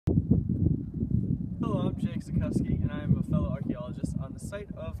Hello, I'm Jake Zakowski, and I am a fellow archaeologist on the site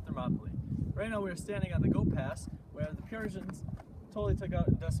of Thermopylae. Right now we are standing on the Goat Pass, where the Persians totally took out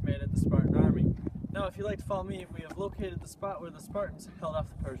and decimated the Spartan army. Now, if you'd like to follow me, we have located the spot where the Spartans held off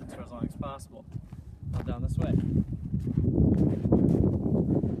the Persians for as long as possible. Now down this way.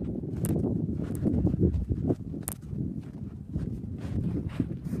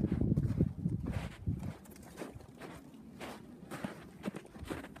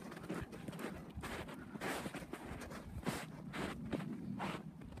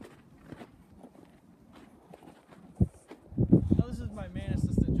 Now this is my main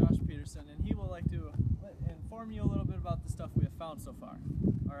assistant, Josh Peterson, and he will like to inform you a little bit about the stuff we have found so far.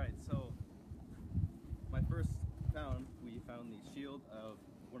 Alright, so my first we found the shield of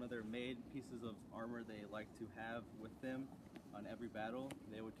one of their main pieces of armor they like to have with them on every battle.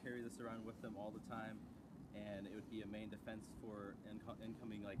 They would carry this around with them all the time, and it would be a main defense for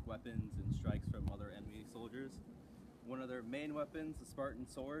incoming weapons and strikes from other enemy soldiers. One of their main weapons, the Spartan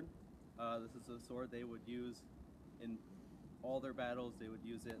sword. This is a sword they would use in all their battles. They would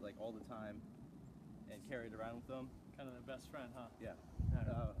use it all the time and carry it around with them. Kind of their best friend, huh? Yeah.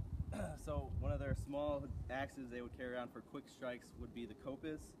 So one of their small axes they would carry around for quick strikes would be the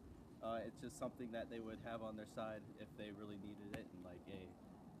kopis. It's just something that they would have on their side if they really needed it in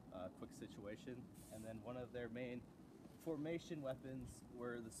a quick situation. And then one of their main formation weapons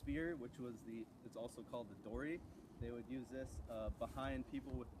were the spear, which was it's also called the dory. They would use this behind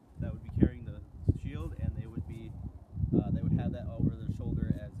people that would be carrying the shield, and they would have that over their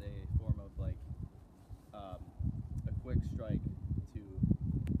shoulder as a form of a quick strike to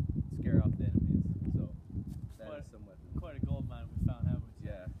scare off the enemies. So that is some weapons. Quite a gold mine we found, haven't we?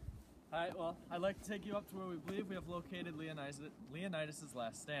 Yeah. Alright, well, I'd like to take you up to where we believe we have located Leonidas'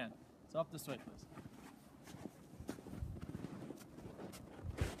 last stand. So up this way, please.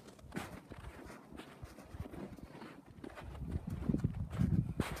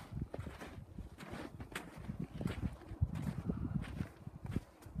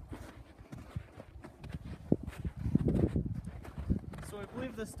 So we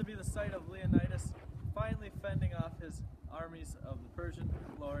believe this to be the site of Leonidas finally fending off his armies of the Persian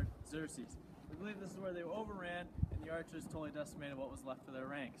lord Xerxes. We believe this is where they overran and the archers totally decimated what was left of their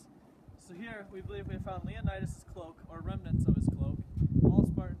ranks. So here we believe we have found Leonidas' cloak, or remnants of his cloak. All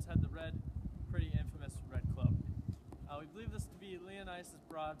Spartans had the red, pretty infamous red cloak. We believe this to be Leonidas'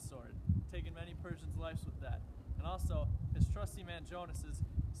 broadsword, taking many Persians' lives with that, and also his trusty man Jonas's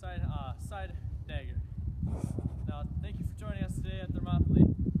side dagger. Now, thank you for joining us today at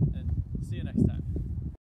Thermopylae, and see you next time.